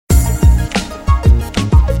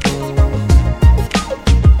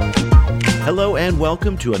Hello and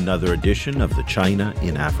welcome to another edition of the China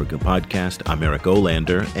in Africa podcast. I'm Eric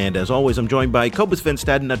Olander, and as always, I'm joined by Cobus Van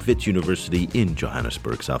Staden at Wits University in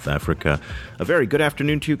Johannesburg, South Africa. A very good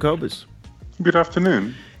afternoon to you, Cobus. Good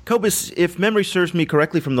afternoon. Cobus, if memory serves me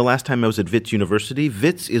correctly from the last time I was at Wits University,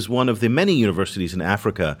 Wits is one of the many universities in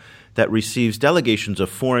Africa that receives delegations of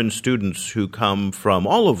foreign students who come from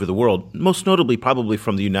all over the world, most notably probably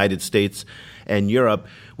from the United States and Europe.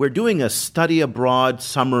 We're doing a study abroad,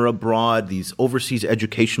 summer abroad. These overseas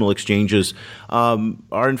educational exchanges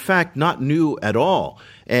are in fact not new at all.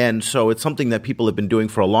 And so it's something that people have been doing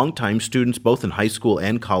for a long time. Students, both in high school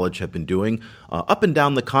and college, have been doing up and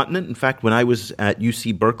down the continent. In fact, when I was at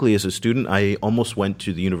UC Berkeley as a student, I almost went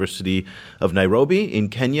to the University of Nairobi in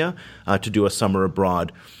Kenya to do a summer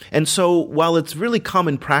abroad. And so while it's really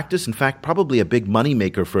common practice, in fact, probably a big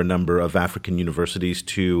moneymaker for a number of African universities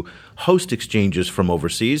to host exchanges from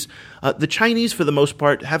overseas, the Chinese, for the most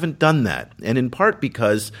part, haven't done that. And in part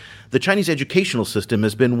because the Chinese educational system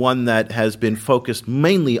has been one that has been focused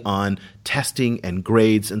mainly on testing and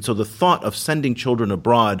grades. And so the thought of sending children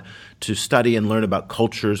abroad to study and learn about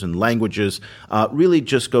cultures and languages really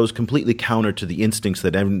just goes completely counter to the instincts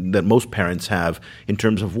that most parents have in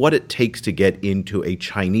terms of what it takes to get into a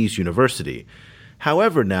Chinese university.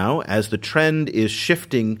 However, now, as the trend is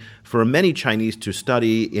shifting for many Chinese to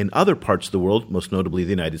study in other parts of the world, most notably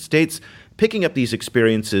the United States, picking up these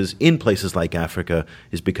experiences in places like Africa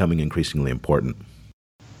is becoming increasingly important.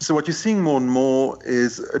 So what you're seeing more and more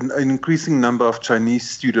is an increasing number of Chinese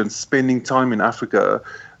students spending time in Africa,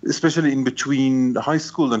 especially in between high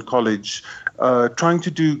school and college, trying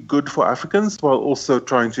to do good for Africans while also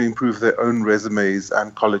trying to improve their own resumes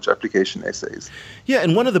and college application essays. Yeah,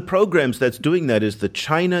 and one of the programs that's doing that is the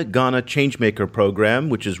China-Ghana Changemaker program,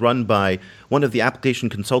 which is run by one of the application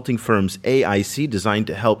consulting firms, AIC, designed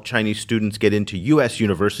to help Chinese students get into U.S.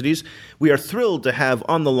 universities. We are thrilled to have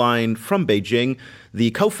on the line from Beijing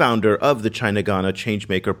the co-founder of the China-Ghana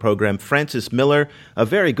Changemaker program, Francis Miller. A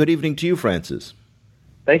very good evening to you, Francis.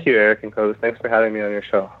 Thank you, Eric and Cobus. Thanks for having me on your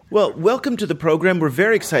show. Well, welcome to the program. We're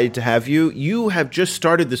very excited to have you. You have just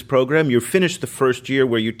started this program. You've finished the first year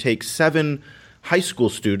where you take 7 high school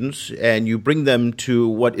students and you bring them to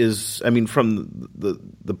what is, from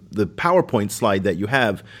the PowerPoint slide that you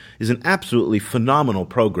have, is an absolutely phenomenal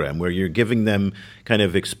program where you're giving them kind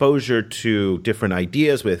of exposure to different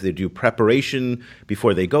ideas, where they do preparation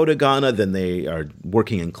before they go to Ghana, then they are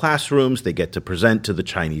working in classrooms, they get to present to the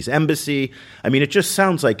Chinese embassy. It just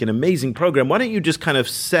sounds like an amazing program. Why don't you just kind of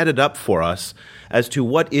set it up for us as to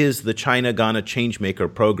what is the China-Ghana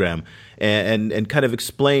Changemaker program and kind of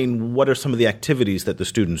explain what are some of the activities that the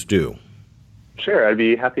students do? Sure, I'd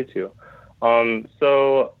be happy to.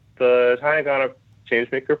 So the China-Ghana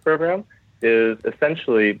Changemaker program is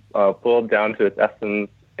essentially boiled down to its essence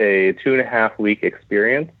a 2.5-week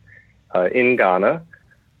experience in Ghana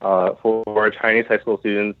for Chinese high school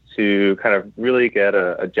students to kind of really get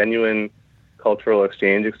a genuine cultural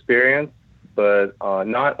exchange experience, but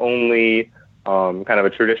not only kind of a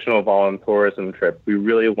traditional voluntourism trip. We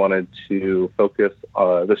really wanted to focus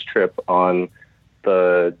this trip on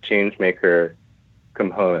the Changemaker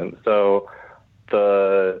component. So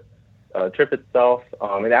the trip itself,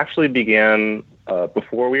 it actually began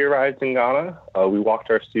before we arrived in Ghana. We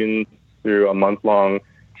walked our students through a month-long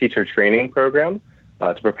teacher training program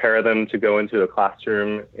to prepare them to go into a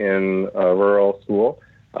classroom in a rural school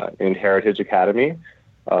in Heritage Academy,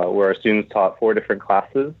 where our students taught 4 different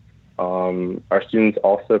classes. Our students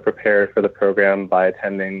also prepared for the program by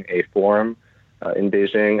attending a forum in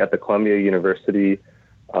Beijing at the Columbia University,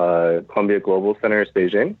 Columbia Global Centers,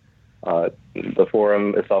 Beijing. The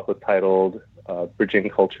forum itself was titled Bridging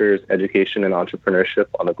Cultures, Education, and Entrepreneurship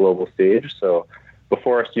on a Global Stage. So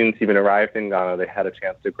before our students even arrived in Ghana, they had a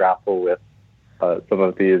chance to grapple with some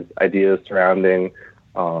of these ideas surrounding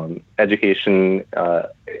education,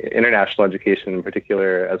 international education in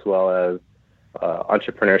particular, as well as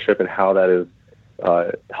entrepreneurship and how that is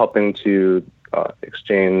helping to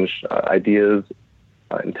exchange ideas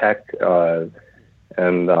in tech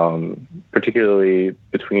and particularly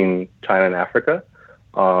between China and Africa.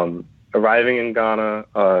 Arriving in Ghana,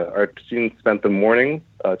 our students spent the morning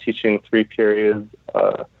teaching 3 periods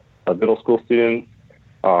of middle school students.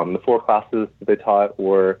 The 4 classes that they taught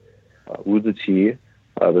were Wuzi Qi,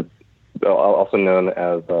 also known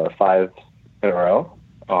as 5 in a row,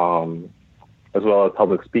 as well as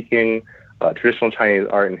public speaking, traditional Chinese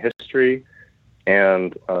art and history,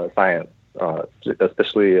 and science,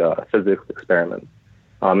 especially physics experiments.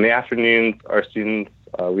 In the afternoons, our students,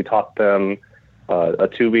 we taught them a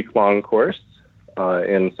 2-week-long course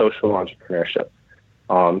in social entrepreneurship.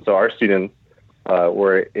 So our students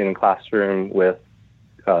were in classroom with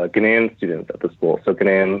Ghanaian students at the school. So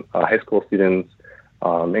Ghanaian high school students,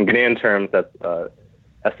 in Ghanaian terms, that's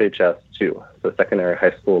SHS2, so secondary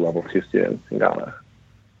high school level 2 students in Ghana.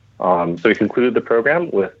 So we concluded the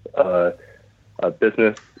program with a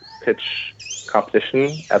business pitch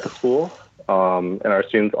competition at the school. And our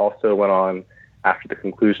students also went on, after the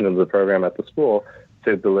conclusion of the program at the school,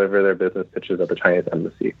 to deliver their business pitches at the Chinese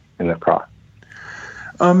embassy in Accra.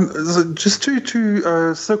 So just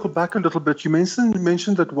to circle back a little bit, you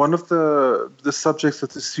mentioned that one of the subjects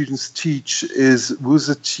that the students teach is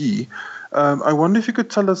Wuzi. I wonder if you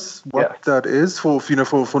could tell us what that is for people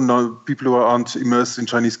who aren't immersed in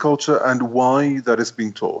Chinese culture and why that is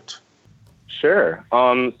being taught. Sure.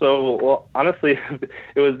 Well, honestly,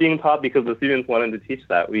 it was being taught because the students wanted to teach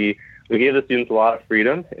that. We gave the students a lot of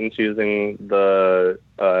freedom in choosing the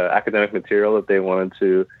academic material that they wanted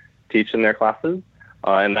to teach in their classes.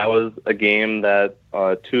 And that was a game that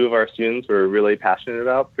 2 of our students were really passionate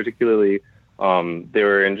about. Particularly, they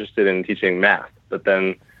were interested in teaching math. But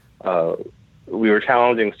then we were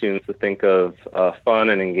challenging students to think of fun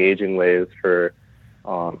and engaging ways for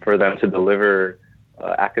them to deliver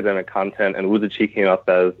academic content. And Wuzi came up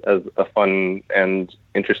as a fun and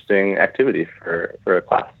interesting activity for a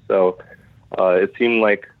class. So it seemed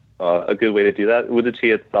like a good way to do that.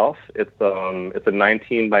 Wuzi itself, it's a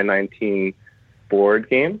 19 by 19 board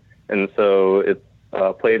game, and so it's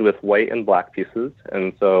played with white and black pieces,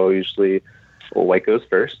 and so usually white goes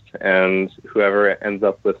first, and whoever ends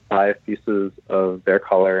up with 5 pieces of their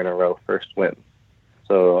color in a row first wins.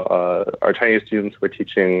 So our Chinese students were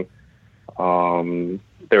teaching the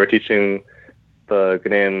Ghanaian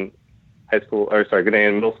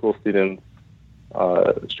Ghanaian middle school students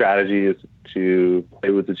strategies to play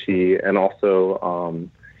Wuzi, and also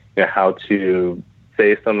how to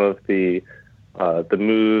say some of the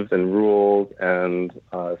moves and rules and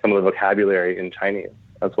some of the vocabulary in Chinese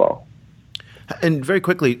as well. And very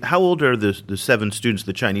quickly, how old are the 7 students,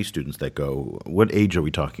 the Chinese students that go? What age are we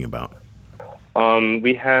talking about?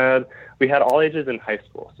 We had all ages in high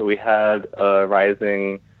school. So we had a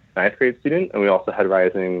rising 9th grade student, and we also had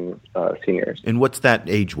rising seniors. And what's that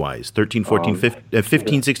age-wise? 13, 14,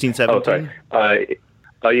 15, 16, 17? Oh,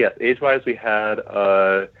 sorry. Yes, age-wise, we had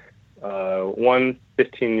one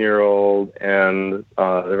 15-year-old, and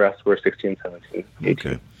the rest were 16, 17, 18.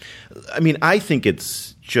 Okay. I mean, I think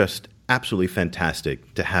it's just absolutely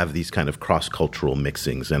fantastic to have these kind of cross-cultural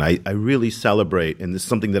mixings. And I really celebrate, and this is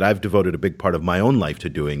something that I've devoted a big part of my own life to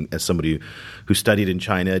doing as somebody who studied in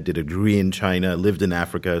China, did a degree in China, lived in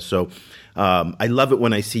Africa. So I love it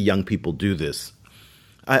when I see young people do this.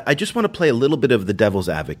 I just want to play a little bit of the devil's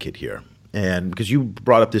advocate here, and because you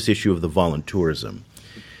brought up this issue of the voluntourism.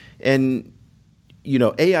 And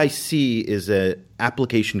AIC is an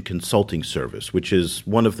application consulting service, which is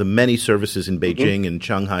one of the many services in Beijing and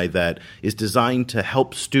Shanghai that is designed to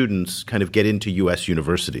help students kind of get into U.S.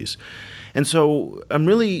 universities. And so I'm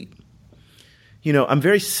really, I'm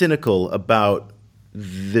very cynical about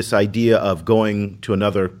this idea of going to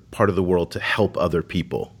another part of the world to help other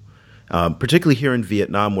people. Particularly here in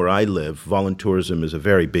Vietnam, where I live, voluntourism is a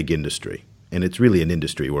very big industry. And it's really an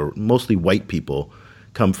industry where mostly white people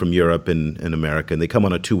come from Europe and America, and they come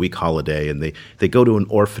on a 2-week holiday, and they go to an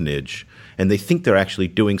orphanage, and they think they're actually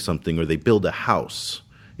doing something, or they build a house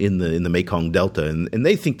in the Mekong Delta, and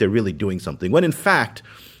they think they're really doing something, when in fact,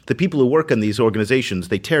 the people who work in these organizations,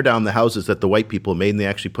 they tear down the houses that the white people made, and they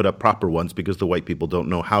actually put up proper ones because the white people don't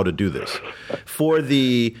know how to do this.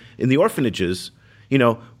 In the orphanages,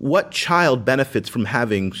 what child benefits from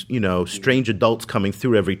having, strange adults coming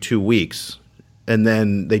through every 2 weeks, and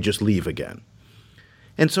then they just leave again?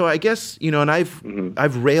 And so I guess, and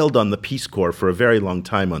I've railed on the Peace Corps for a very long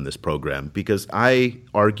time on this program, because I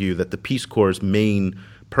argue that the Peace Corps' main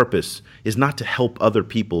purpose is not to help other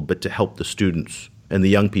people, but to help the students and the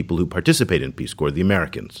young people who participate in Peace Corps, the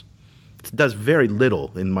Americans. It does very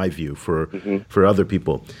little, in my view, for other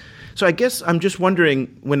people. So I guess I'm just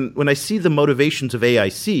wondering, when I see the motivations of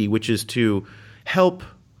AIC, which is to help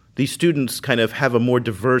these students kind of have a more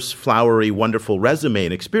diverse, flowery, wonderful resume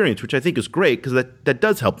and experience, which I think is great because that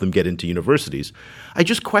does help them get into universities. I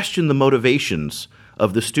just question the motivations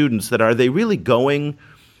of the students. That are they really going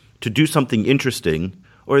to do something interesting,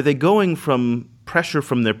 or are they going from pressure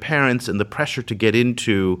from their parents and the pressure to get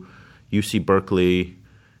into UC Berkeley,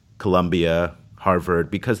 Columbia,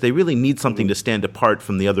 Harvard, because they really need something to stand apart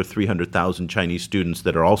from the other 300,000 Chinese students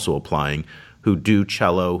that are also applying, who do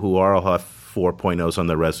cello, who all have 4.0s on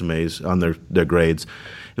their resumes, on their grades,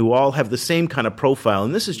 who all have the same kind of profile.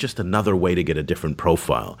 And this is just another way to get a different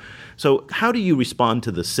profile. So how do you respond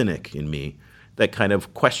to the cynic in me that kind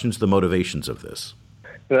of questions the motivations of this?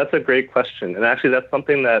 That's a great question. And actually, that's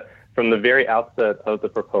something that from the very outset of the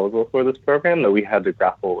proposal for this program that we had to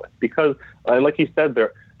grapple with. Because, like you said,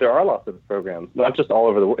 there are lots of programs, not just all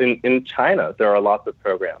over the world. In China, there are lots of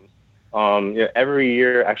programs. Every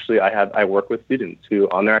year, actually, I work with students who,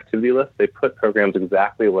 on their activity list, they put programs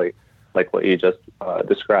exactly like what you just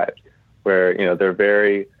described, where they're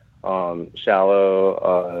very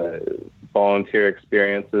shallow volunteer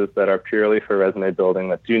experiences that are purely for resume building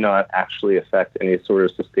that do not actually affect any sort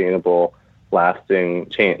of sustainable, lasting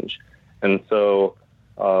change. And so,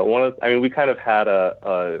 we kind of had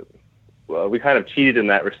we kind of cheated in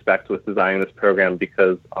that respect with designing this program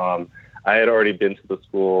because I had already been to the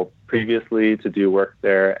school previously to do work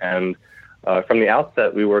there, and from the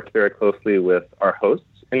outset, we worked very closely with our hosts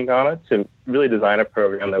in Ghana to really design a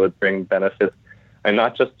program that would bring benefits, and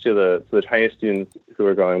not just to the Chinese students who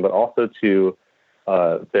are going, but also to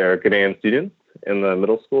their Ghanaian students in the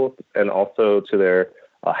middle school, and also to their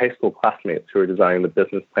high school classmates who are designing the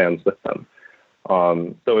business plans with them.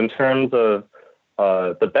 So in terms of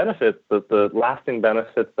the benefits, the lasting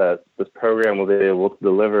benefits that this program will be able to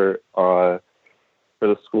deliver for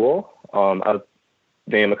the school, I would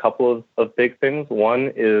name a couple of big things.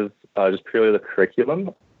 One is just purely the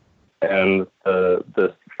curriculum and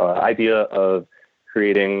this idea of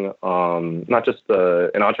creating not just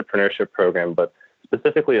an entrepreneurship program, but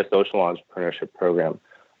specifically a social entrepreneurship program.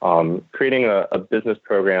 Creating a business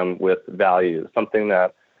program with values. Something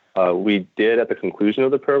that we did at the conclusion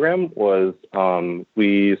of the program was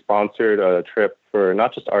we sponsored a trip for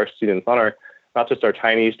not just our students, not just our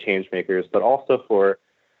Chinese change makers, but also for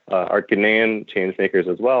our Ghanaian change makers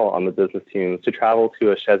as well on the business teams to travel to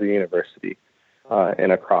Ashesi University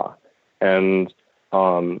in Accra. And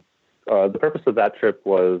the purpose of that trip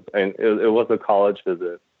was, and it was a college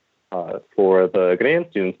visit for the Ghanaian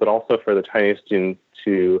students, but also for the Chinese students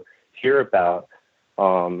to hear about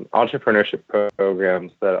entrepreneurship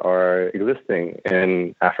programs that are existing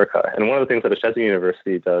in Africa. And one of the things that Ashesi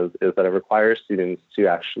University does is that it requires students to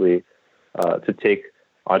actually to take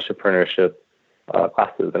entrepreneurship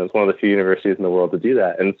classes, and it's one of the few universities in the world to do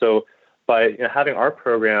that. And so by having our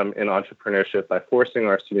program in entrepreneurship, by forcing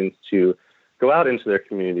our students to go out into their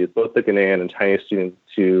communities, both the Ghanaian and Chinese students,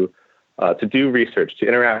 to do research, to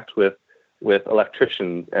interact with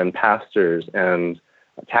electricians and pastors and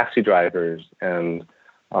taxi drivers, and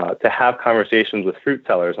to have conversations with fruit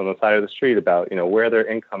sellers on the side of the street about where their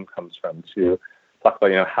income comes from, to talk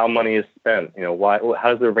about how money is spent, how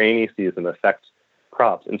does the rainy season affect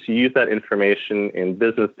crops, and to use that information in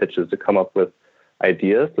business pitches to come up with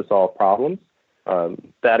ideas to solve problems.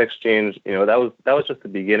 That exchange, that was just the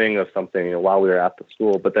beginning of something while we were at the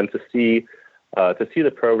school. But then to see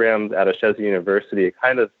the programs at Ashesi University, it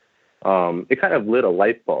kind of lit a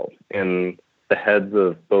light bulb in the heads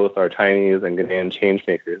of both our Chinese and Ghanaian change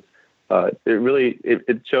makers.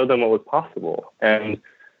 It showed them what was possible. And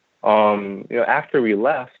after we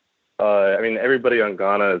left, everybody on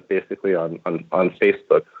Ghana is basically on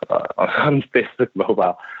Facebook, on Facebook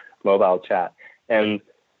mobile chat, and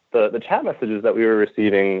the chat messages that we were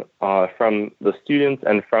receiving from the students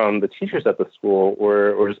and from the teachers at the school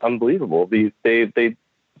were just unbelievable. They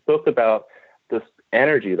spoke about this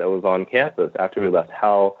energy that was on campus after we left,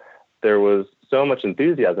 how there was so much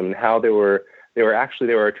enthusiasm, and how they were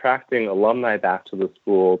attracting alumni back to the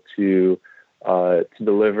school to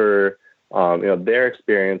deliver their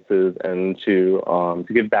experiences and to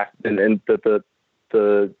give back. And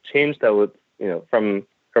the change that was from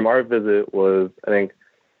our visit was, I think,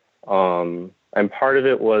 and part of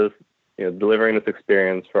it was delivering this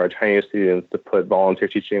experience for our Chinese students to put volunteer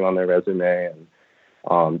teaching on their resume,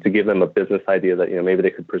 and to give them a business idea that maybe they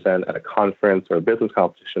could present at a conference or a business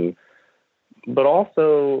competition, but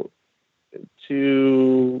also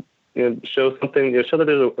to show something, show that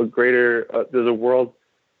there's a greater there's a world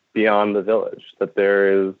beyond the village, that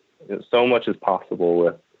there is so much is possible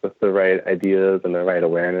with the right ideas and the right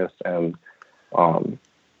awareness and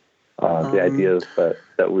the ideas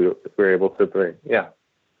that we were able to bring.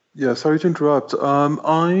 Yeah, sorry to interrupt. I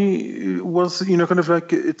was, kind of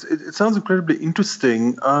like, it sounds incredibly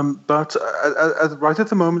interesting, but right at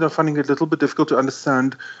the moment, I'm finding it a little bit difficult to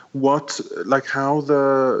understand how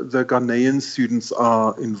the Ghanaian students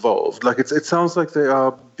are involved. Like, it sounds like they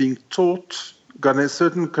are being taught,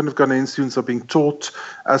 certain kind of Ghanaian students are being taught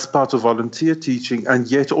as part of volunteer teaching,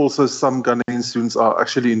 and yet also some Ghanaian students are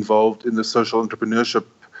actually involved in the social entrepreneurship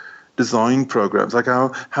design programs. Like,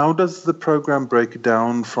 how does the program break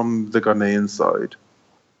down from the Ghanaian side?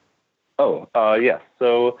 Yes.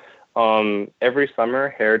 So every summer,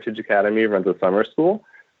 Heritage Academy runs a summer school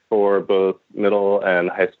for both middle and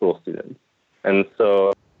high school students. And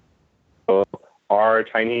so our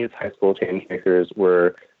Chinese high school change makers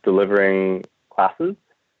were delivering classes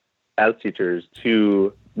as teachers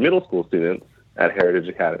to middle school students at Heritage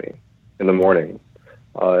Academy in the morning.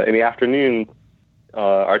 In the afternoon,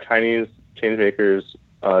 our Chinese change makers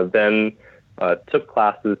then took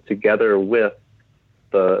classes together with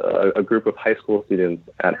a group of high school students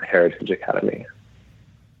at Heritage Academy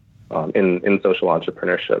in social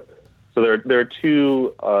entrepreneurship. So there are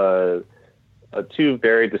two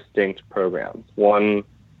very distinct programs, one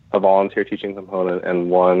a volunteer teaching component and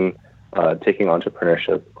one taking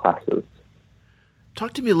entrepreneurship classes.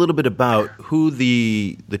 Talk to me a little bit about who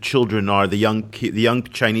the children are, the young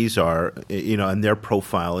Chinese are, and their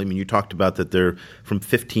profile. I mean, you talked about that they're from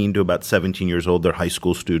 15 to about 17 years old. They're high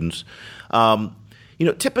school students.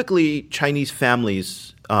 Typically Chinese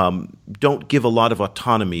families don't give a lot of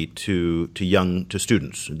autonomy to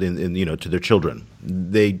students, to their children.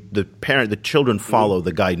 The children follow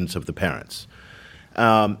the guidance of the parents,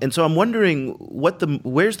 and so I'm wondering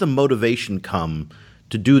where's the motivation come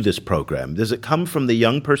to do this program? Does it come from the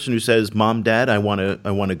young person who says, "Mom, Dad, I want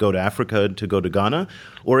to go to Africa to go to Ghana,"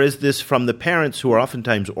 or is this from the parents who are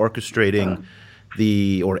oftentimes orchestrating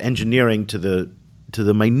or engineering to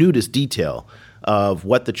the minutest detail of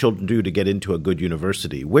what the children do to get into a good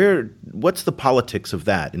university? What's the politics of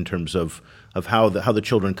that in terms of how the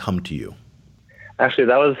children come to you? Actually,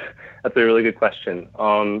 that's a really good question.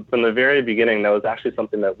 From the very beginning, that was actually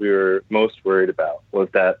something that we were most worried about, was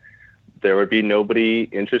that there would be nobody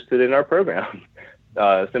interested in our program,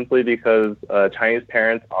 simply because Chinese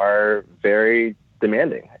parents are very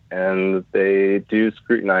demanding, and they do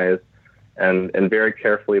scrutinize and very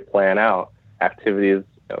carefully plan out activities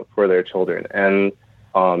for their children. And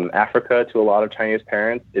Africa, to a lot of Chinese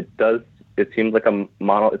parents, it seems like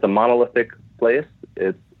it's a monolithic place.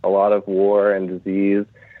 It's a lot of war and disease,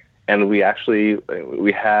 and we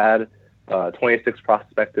had 26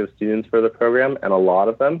 prospective students for the program, and a lot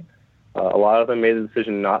of them made the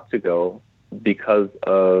decision not to go because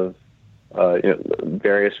of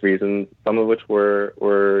various reasons, some of which were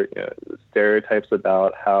stereotypes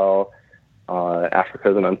about how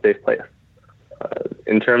Africa is an unsafe place.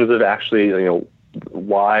 In terms of actually,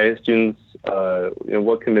 why students,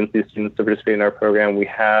 what convinced these students to participate in our program, we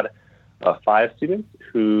had 5 students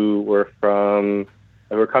who were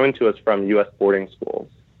coming to us from U.S. boarding schools.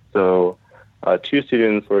 So 2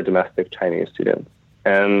 students were domestic Chinese students,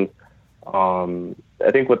 and I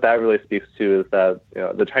think what that really speaks to is that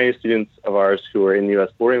the Chinese students of ours who were in U.S.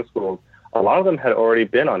 boarding schools, a lot of them had already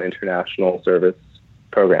been on international service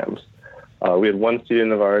programs. We had one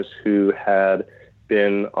student of ours who had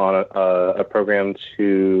been on a program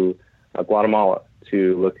to Guatemala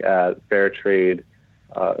to look at fair trade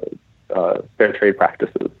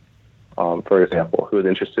practices, for example, who was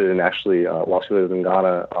interested in actually, while she was in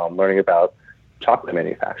Ghana, learning about chocolate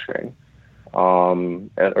manufacturing.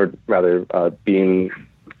 Or rather,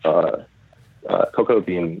 cocoa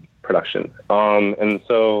bean production. And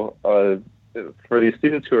so for these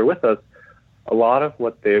students who are with us, a lot of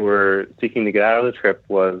what they were seeking to get out of the trip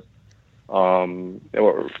was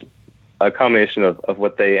a combination of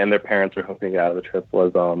what they and their parents were hoping to get out of the trip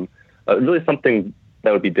was really something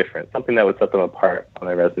that would be different, something that would set them apart on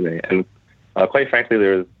their resume. And quite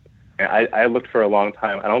frankly, I looked for a long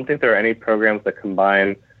time. I don't think there are any programs that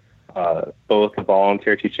combine both a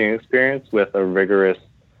volunteer teaching experience with a rigorous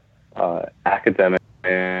academic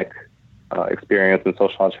experience in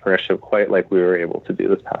social entrepreneurship quite like we were able to do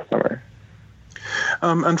this past summer.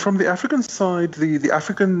 And from the African side, the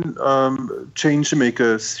African change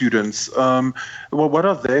maker students, what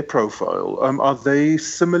are their profile? Are they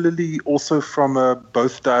similarly also from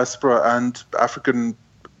both diaspora and African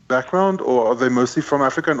background, or are they mostly from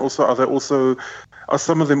Africa? And also, are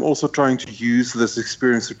some of them also trying to use this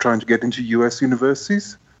experience of trying to get into U.S.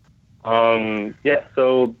 universities? Yeah,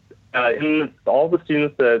 so all the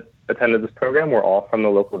students that attended this program were all from the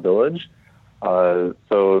local village. So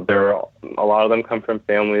a lot of them come from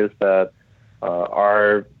families that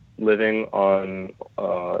are living on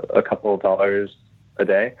a couple of dollars a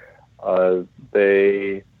day. Most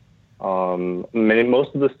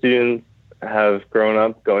of the students have grown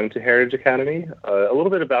up going to Heritage Academy. A little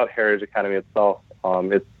bit about Heritage Academy itself.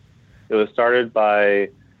 It was started by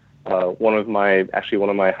one of my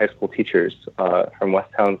high school teachers from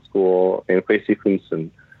Westtown School named Kwesi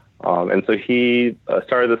Funsun. And so he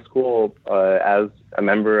started the school as a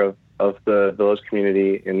member of the village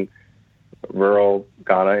community in rural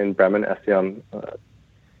Ghana in Bremen, Essiam,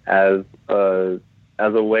 as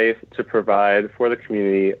a way to provide for the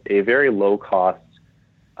community a very low-cost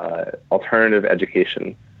alternative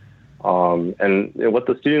education. And what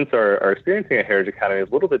the students are experiencing at Heritage Academy is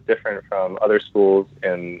a little bit different from other schools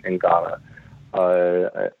in Ghana.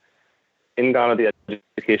 In Ghana, the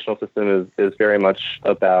educational system is very much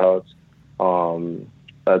about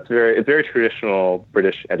it's very traditional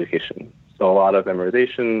British education. So a lot of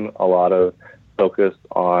memorization, a lot of focus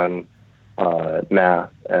on math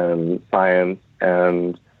and science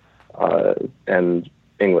and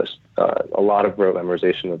English. A lot of rote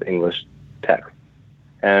memorization of English text.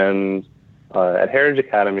 And at Heritage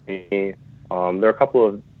Academy, there are a couple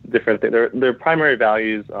of different things. Their primary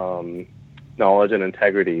values, knowledge and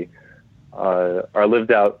integrity, are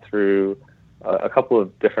lived out through a couple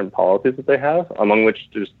of different policies that they have, among which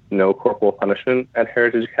there's no corporal punishment at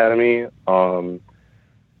Heritage Academy.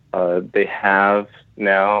 They have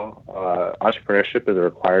now entrepreneurship is a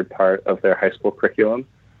required part of their high school curriculum.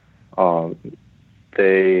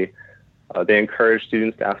 They encourage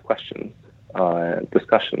students to ask questions,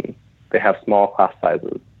 discussion. They have small class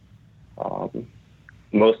sizes.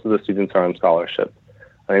 Most of the students are on scholarship.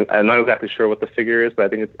 I'm not exactly sure what the figure is, but I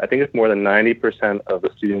think it's more than 90% of the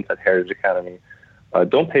students at Heritage Academy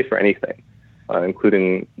don't pay for anything,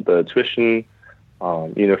 including the tuition,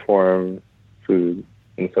 uniform, food,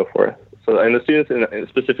 and so forth. So, and the students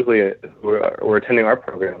specifically who were attending our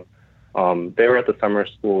program, they were at the summer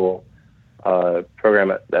school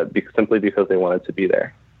program simply because they wanted to be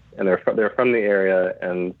there, and they're from the area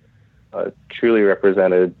and truly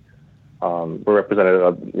represented were representative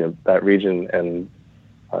of that region and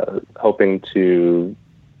hoping to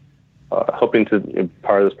be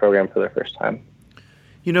part of this program for their first time.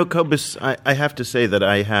 Cobus, I have to say that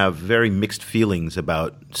I have very mixed feelings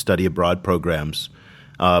about study abroad programs.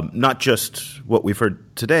 Not just what we've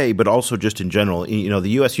heard today, but also just in general. The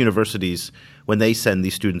U.S. universities, when they send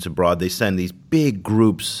these students abroad, they send these big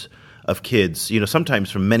groups of kids, sometimes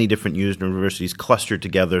from many different universities clustered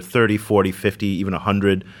together, 30, 40, 50, even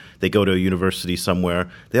 100. They go to a university somewhere.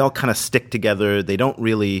 They all kind of stick together. They don't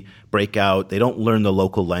really break out. They don't learn the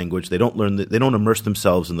local language. They don't immerse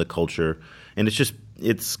themselves in the culture. And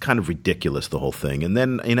it's kind of ridiculous, the whole thing. And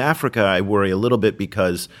then in Africa, I worry a little bit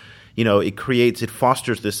because it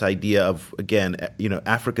fosters this idea of, again,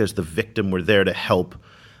 Africa is the victim. We're there to help.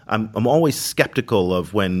 I'm always skeptical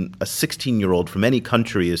of when a 16-year-old from any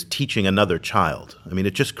country is teaching another child. I mean,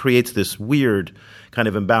 it just creates this weird kind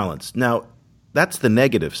of imbalance. Now, that's the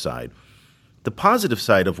negative side. The positive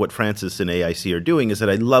side of what Francis and AIC are doing is that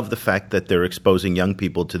I love the fact that they're exposing young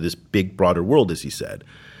people to this big, broader world, as he said.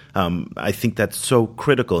 I think that's so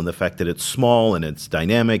critical in the fact that it's small and it's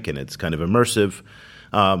dynamic and it's kind of immersive.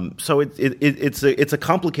 So it's a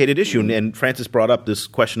complicated issue, and Francis brought up this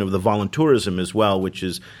question of the voluntourism as well, which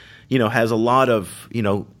is, has a lot of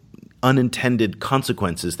unintended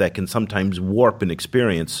consequences that can sometimes warp an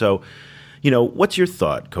experience. So, what's your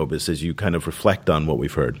thought, Cobus, as you kind of reflect on what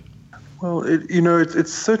we've heard? Well, it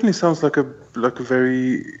certainly sounds like a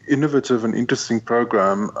very innovative and interesting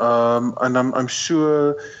program, and I'm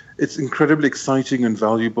sure it's incredibly exciting and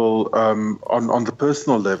valuable on the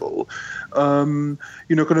personal level. As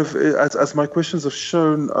my questions have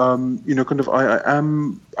shown,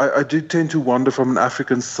 I did tend to wonder from an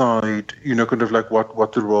African side,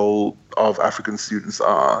 what the role of African students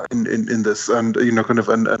are in this, and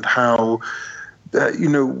and how.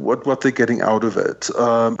 What they're getting out of it,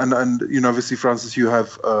 and obviously, Francis, you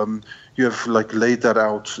have laid that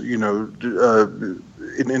out,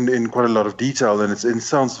 in quite a lot of detail, and it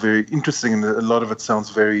sounds very interesting, and a lot of it sounds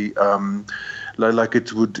very like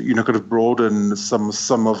it would broaden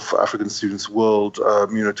some of African students' world,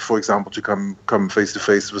 for example, to come face to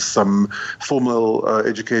face with some formal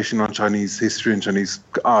education on Chinese history and Chinese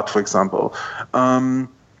art, for example.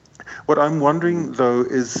 What I'm wondering, though,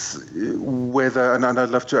 is whether, and I'd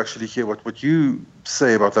love to actually hear what you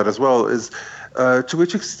say about that as well, is to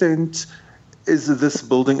which extent is this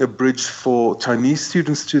building a bridge for Chinese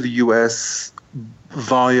students to the U.S.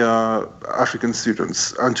 via African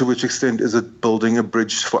students, and to which extent is it building a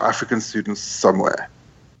bridge for African students somewhere?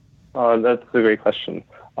 That's a great question.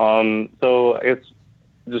 So I guess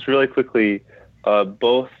just really quickly,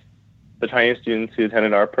 both the Chinese students who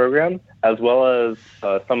attended our program, as well as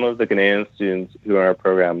some of the Ghanaian students who are in our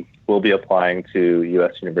program, will be applying to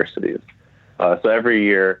U.S. universities. So every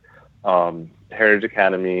year, Heritage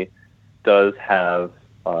Academy does have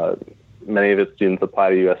many of its students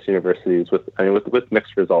apply to U.S. universities with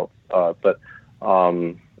mixed results. But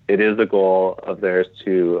it is a goal of theirs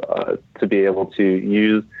to be able to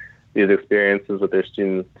use these experiences with their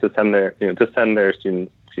students to send their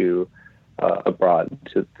students to abroad,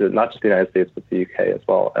 to not just the United States, but the UK as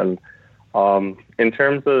well. And in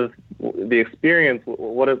terms of the experience,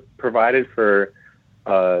 what it provided for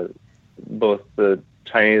both the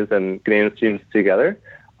Chinese and Ghanaian students together,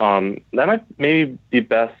 that might maybe be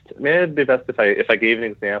best. Maybe it'd be best if I gave an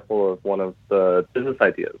example of one of the business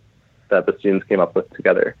ideas that the students came up with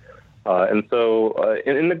together. And so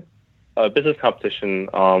in the business competition,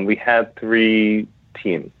 we had 3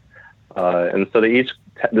 teams, and so they each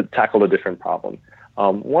tackled a different problem.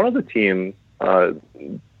 One of the teams,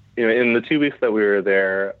 in the 2 weeks that we were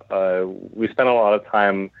there, we spent a lot of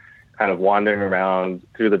time kind of wandering around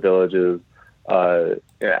through the villages,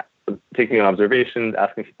 taking observations,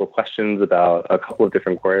 asking people questions about a couple of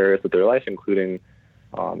different core areas of their life, including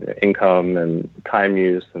income and time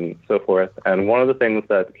use and so forth. And one of the things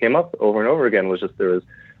that came up over and over again was just there was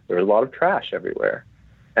a lot of trash everywhere.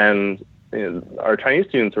 And our Chinese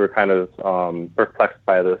students were kind of perplexed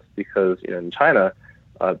by this because in China,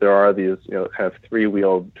 there are these kind of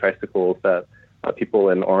 3-wheeled tricycles that people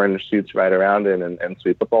in orange suits ride around in and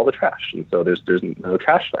sweep up all the trash. And so there's no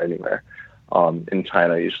trash anywhere in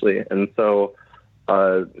China usually. And so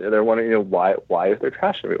they're wondering, why is there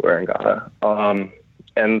trash everywhere in Ghana?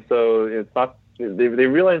 And so it's not. They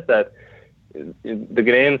realized that the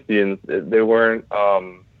Ghanaian students, they weren't.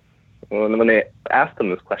 When they asked them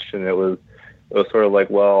this question, it was sort of like,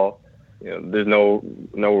 well, there's no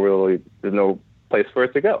place for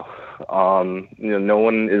it to go. No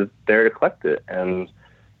one is there to collect it. And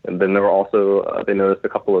then there were also, they noticed a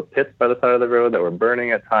couple of pits by the side of the road that were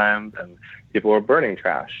burning at times, and people were burning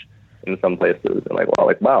trash in some places. And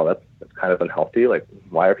wow, that's kind of unhealthy. Like,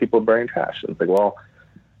 why are people burning trash? And it's like, well,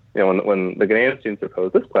 when the Ghanaian students were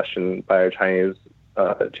posed this question by our Chinese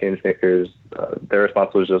change makers, their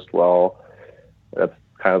response was just, well, that's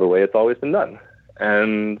kind of the way it's always been done.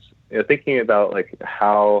 And thinking about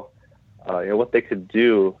how what they could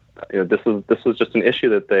do, this was just an issue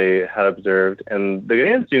that they had observed, and the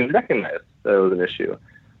Ghanaian students recognized that it was an issue.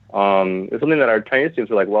 It's something that our Chinese students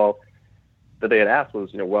were like, well, that they had asked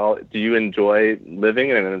was, well, do you enjoy living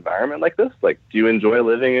in an environment like this? Like, do you enjoy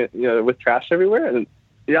living, with trash everywhere? And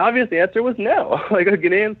the obvious answer was no. The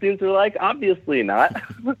Ghanaian students were like, obviously not.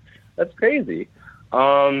 That's crazy.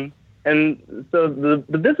 And so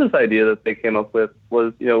the business idea that they came up with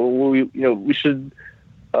was, we should.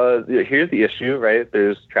 Here's the issue, right?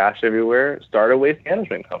 There's trash everywhere. Start a waste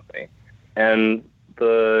management company. And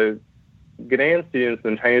the Ghanaian students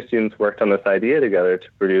and Chinese students worked on this idea together to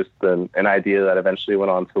produce an idea that eventually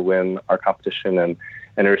went on to win our competition and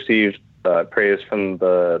received praise from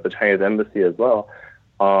the Chinese embassy as well.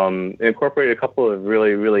 It incorporated a couple of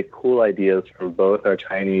really, really cool ideas from both our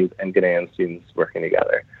Chinese and Ghanaian students working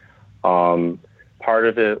together. Part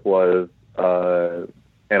of it was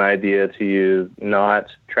an idea to use not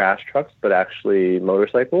trash trucks, but actually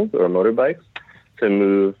motorcycles or motorbikes to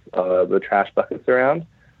move the trash buckets around.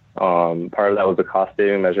 Part of that was a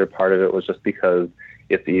cost-saving measure. Part of it was just because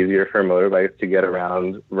it's easier for motorbikes to get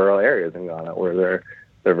around rural areas in Ghana where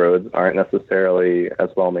the roads aren't necessarily as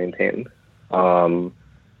well maintained. From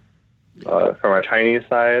our Chinese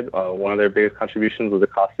side, one of their biggest contributions was a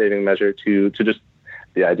cost-saving measure to just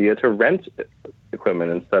the idea to rent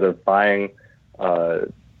equipment instead of buying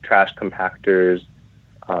trash compactors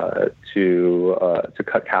to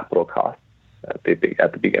cut capital costs at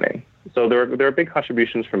the beginning. So there were big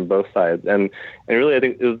contributions from both sides, and really I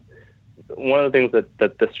think it was one of the things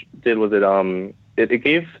that this did was it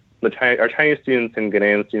gave our Chinese students and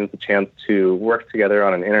Ghanaian students a chance to work together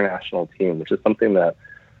on an international team, which is something that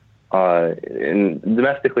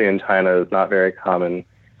domestically in China is not very common,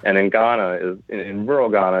 and in Ghana in rural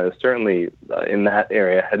Ghana is certainly in that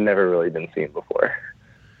area had never really been seen before.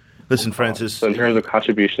 Listen, Francis, so in terms of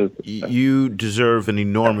contributions, you deserve an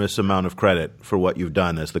enormous amount of credit for what you've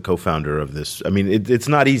done as the co-founder of this. I mean, it's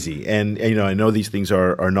not easy, and I know these things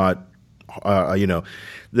are not.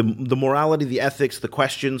 The morality, the ethics, the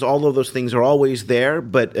questions, all of those things are always there.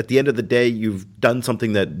 But at the end of the day, you've done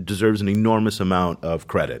something that deserves an enormous amount of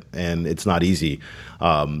credit, and it's not easy.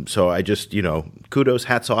 So I just, kudos,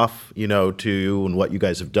 hats off, to you and what you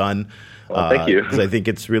guys have done. Well, thank you. Because I think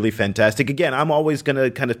it's really fantastic. Again, I'm always going to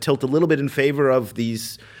kind of tilt a little bit in favor of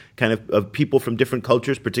these kind of people from different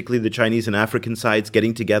cultures, particularly the Chinese and African sides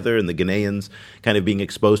getting together, and the Ghanaians kind of being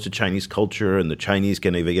exposed to Chinese culture, and the Chinese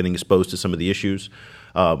kind of getting exposed to some of the issues.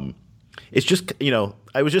 it's just,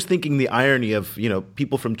 I was just thinking the irony of,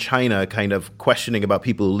 people from China kind of questioning about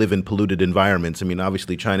people who live in polluted environments. I mean,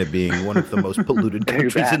 obviously China being one of the most polluted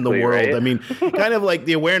countries in the world. Right? I mean, kind of like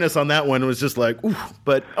the awareness on that one was just like, ooh,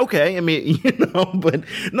 but okay. I mean, but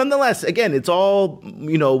nonetheless, again, it's all,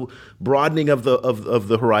 broadening of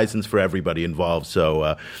the horizons for everybody involved.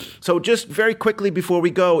 So just very quickly before we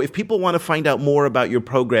go, if people want to find out more about your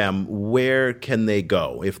program, where can they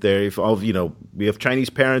go? If we have Chinese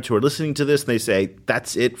parents who are listening to this and they say,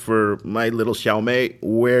 that's it for my little Xiaomei,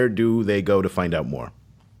 where do they go to find out more?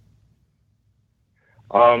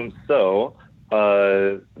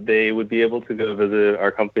 They would be able to go visit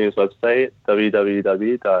our company's website,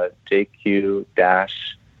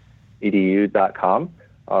 www.jq-edu.com.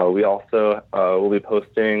 We also will be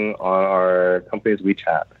posting on our company's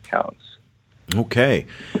WeChat accounts. Okay.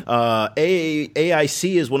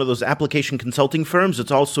 AIC is one of those application consulting firms.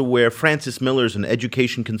 It's also where Francis Miller is an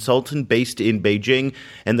education consultant based in Beijing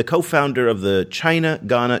and the co-founder of the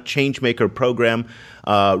China-Ghana Changemaker program.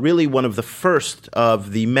 Really one of the first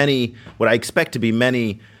of the many, what I expect to be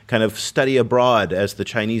many, kind of study abroad as the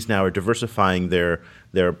Chinese now are diversifying their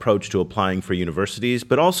approach to applying for universities,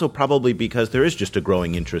 but also probably because there is just a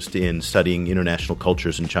growing interest in studying international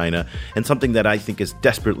cultures in China, and something that I think is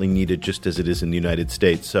desperately needed just as it is in the United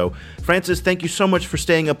States. So, Francis, thank you so much for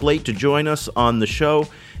staying up late to join us on the show,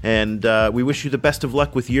 and we wish you the best of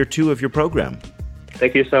luck with year 2 of your program.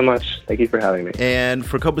 Thank you so much. Thank you for having me. And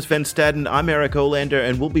for Cobus Van Staden, I'm Eric Olander,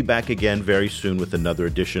 and we'll be back again very soon with another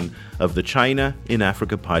edition of the China in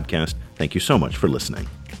Africa podcast. Thank you so much for listening.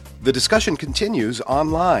 The discussion continues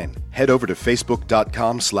online. Head over to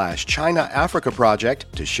facebook.com/China Africa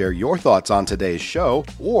Project to share your thoughts on today's show,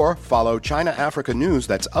 or follow China Africa News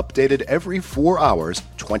that's updated every 4 hours,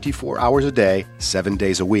 24 hours a day, 7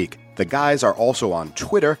 days a week. The guys are also on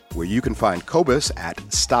Twitter, where you can find Cobus at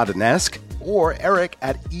Stadenesque or Eric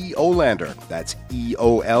at E. Olander. That's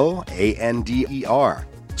EOLANDER.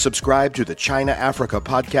 Subscribe to the China Africa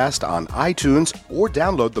podcast on iTunes or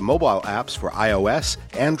download the mobile apps for iOS,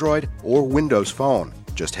 Android, or Windows Phone.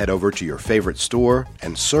 Just head over to your favorite store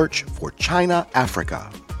and search for China Africa.